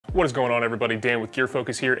What is going on, everybody? Dan with Gear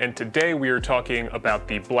Focus here, and today we are talking about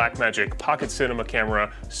the Blackmagic Pocket Cinema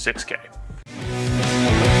Camera 6K.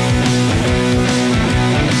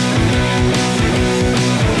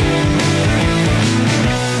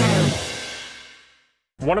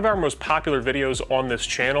 One of our most popular videos on this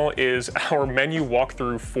channel is our menu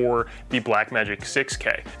walkthrough for the Blackmagic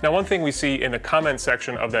 6K. Now, one thing we see in the comment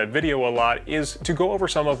section of that video a lot is to go over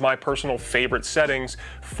some of my personal favorite settings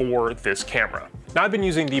for this camera. Now, I've been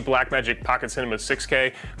using the Blackmagic Pocket Cinema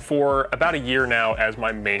 6K for about a year now as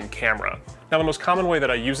my main camera. Now, the most common way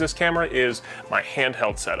that I use this camera is my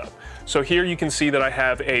handheld setup. So here you can see that I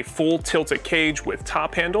have a full tilted cage with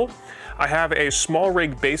top handle. I have a small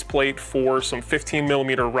rig base plate for some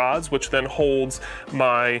 15mm rods, which then holds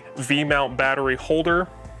my V-mount battery holder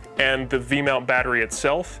and the V-mount battery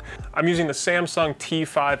itself. I'm using the Samsung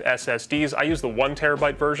T5 SSDs. I use the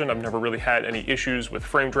 1TB version. I've never really had any issues with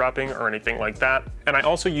frame dropping or anything like that. And I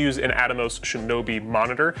also use an Atomos Shinobi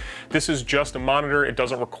monitor. This is just a monitor. It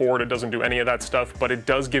doesn't record, it doesn't do any of that stuff, but it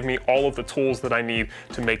does give me all of the tools that I need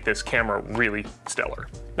to make this camera really stellar.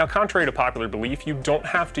 Now, contrary to popular belief, you don't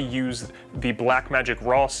have to use the Blackmagic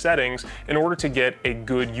RAW settings in order to get a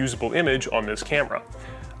good usable image on this camera.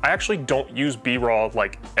 I actually don't use BRAW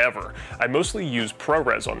like ever. I mostly use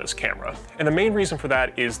ProRes on this camera, and the main reason for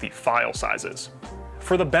that is the file sizes.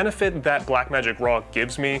 For the benefit that Blackmagic RAW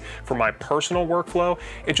gives me for my personal workflow,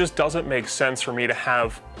 it just doesn't make sense for me to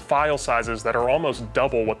have file sizes that are almost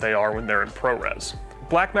double what they are when they're in ProRes.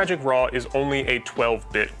 Blackmagic RAW is only a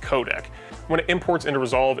 12-bit codec. When it imports into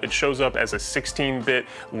Resolve, it shows up as a 16-bit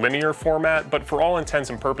linear format, but for all intents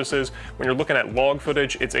and purposes, when you're looking at log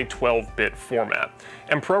footage, it's a 12-bit format.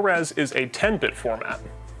 And ProRes is a 10-bit format.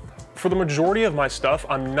 For the majority of my stuff,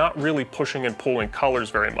 I'm not really pushing and pulling colors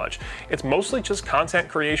very much. It's mostly just content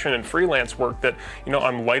creation and freelance work that,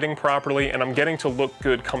 I'm lighting properly and I'm getting to look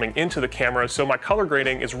good coming into the camera, so my color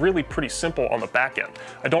grading is really pretty simple on the back end.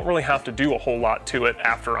 I don't really have to do a whole lot to it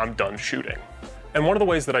after I'm done shooting. And one of the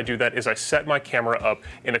ways that I do that is I set my camera up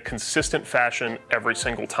in a consistent fashion every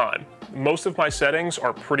single time. Most of my settings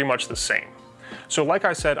are pretty much the same. So like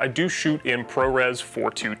I said, I do shoot in ProRes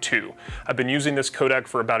 422. I've been using this codec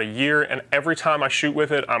for about a year, and every time I shoot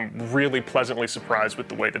with it, I'm really pleasantly surprised with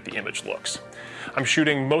the way that the image looks. I'm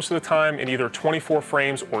shooting most of the time in either 24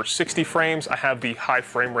 frames or 60 frames. I have the high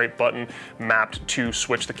frame rate button mapped to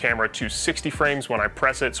switch the camera to 60 frames when I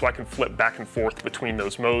press it, so I can flip back and forth between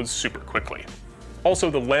those modes super quickly.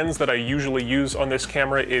 Also, the lens that I usually use on this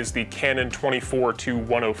camera is the Canon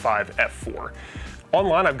 24-105 f4.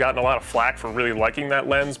 Online, I've gotten a lot of flack for really liking that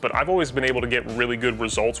lens, but I've always been able to get really good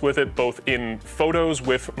results with it, both in photos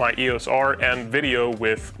with my EOS R and video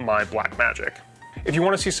with my Blackmagic. If you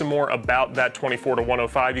want to see some more about that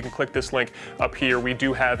 24-105, you can click this link up here. We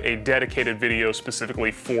do have a dedicated video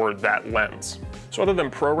specifically for that lens. So other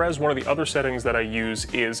than ProRes, one of the other settings that I use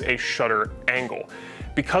is a shutter angle.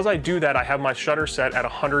 Because I do that, I have my shutter set at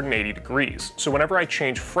 180 degrees. So whenever I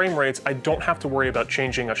change frame rates, I don't have to worry about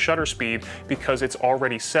changing a shutter speed because it's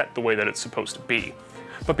already set the way that it's supposed to be.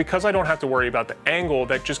 But because I don't have to worry about the angle,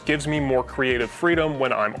 that just gives me more creative freedom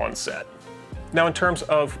when I'm on set. Now, in terms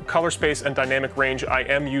of color space and dynamic range, I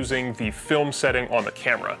am using the film setting on the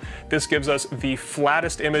camera. This gives us the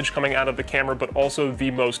flattest image coming out of the camera, but also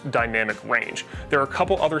the most dynamic range. There are a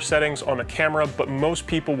couple other settings on the camera, but most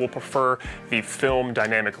people will prefer the film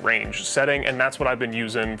dynamic range setting, and that's what I've been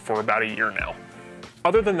using for about a year now.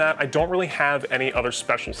 Other than that, I don't really have any other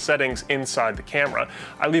special settings inside the camera.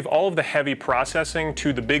 I leave all of the heavy processing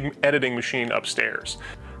to the big editing machine upstairs.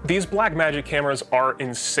 These Blackmagic cameras are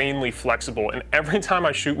insanely flexible, and every time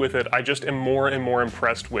I shoot with it, I just am more and more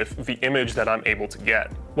impressed with the image that I'm able to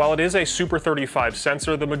get. While it is a Super 35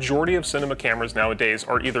 sensor, the majority of cinema cameras nowadays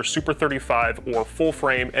are either Super 35 or full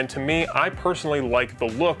frame, and to me, I personally like the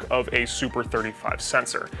look of a Super 35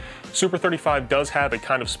 sensor. Super 35 does have a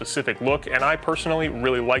kind of specific look, and I personally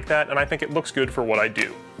really like that, and I think it looks good for what I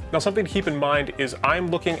do. Now, something to keep in mind is I'm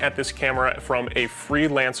looking at this camera from a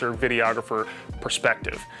freelancer videographer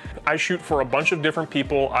perspective. I shoot for a bunch of different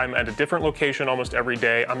people. I'm at a different location almost every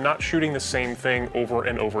day. I'm not shooting the same thing over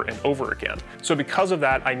and over and over again. So because of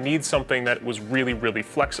that, I need something that was really, really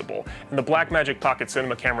flexible. And the Blackmagic Pocket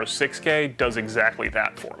Cinema Camera 6K does exactly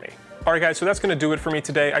that for me. All right guys, so that's gonna do it for me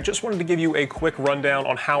today. I just wanted to give you a quick rundown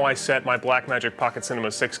on how I set my Blackmagic Pocket Cinema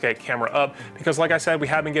 6K camera up, because like I said, we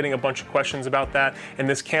have been getting a bunch of questions about that, and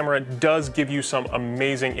this camera does give you some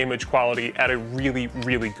amazing image quality at a really,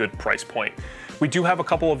 really good price point. We do have a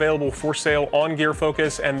couple available for sale on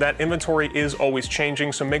GearFocus, and that inventory is always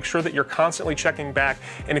changing, so make sure that you're constantly checking back,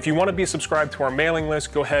 and if you want to be subscribed to our mailing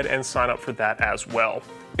list, go ahead and sign up for that as well.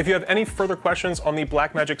 If you have any further questions on the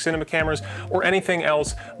Blackmagic Cinema cameras or anything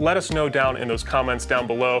else, let us know down in those comments down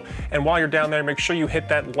below. And while you're down there, make sure you hit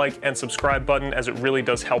that like and subscribe button, as it really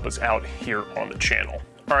does help us out here on the channel.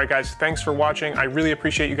 All right guys, thanks for watching. I really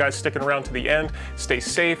appreciate you guys sticking around to the end. Stay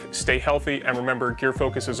safe, stay healthy, and remember,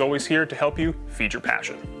 GearFocus is always here to help you feed your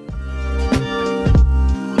passion.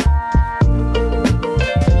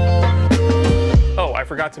 Oh, I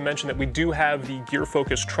forgot to mention that we do have the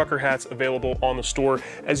GearFocus trucker hats available on the store.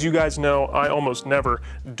 As you guys know, I almost never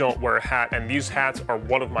don't wear a hat, and these hats are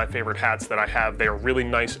one of my favorite hats that I have. They are really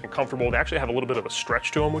nice and comfortable. They actually have a little bit of a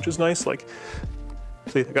stretch to them, which is nice. Like,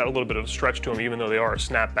 see, they got a little bit of a stretch to them, even though they are a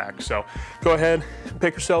snapback. So go ahead and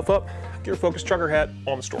pick yourself up GearFocus trucker hat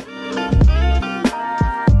on the store.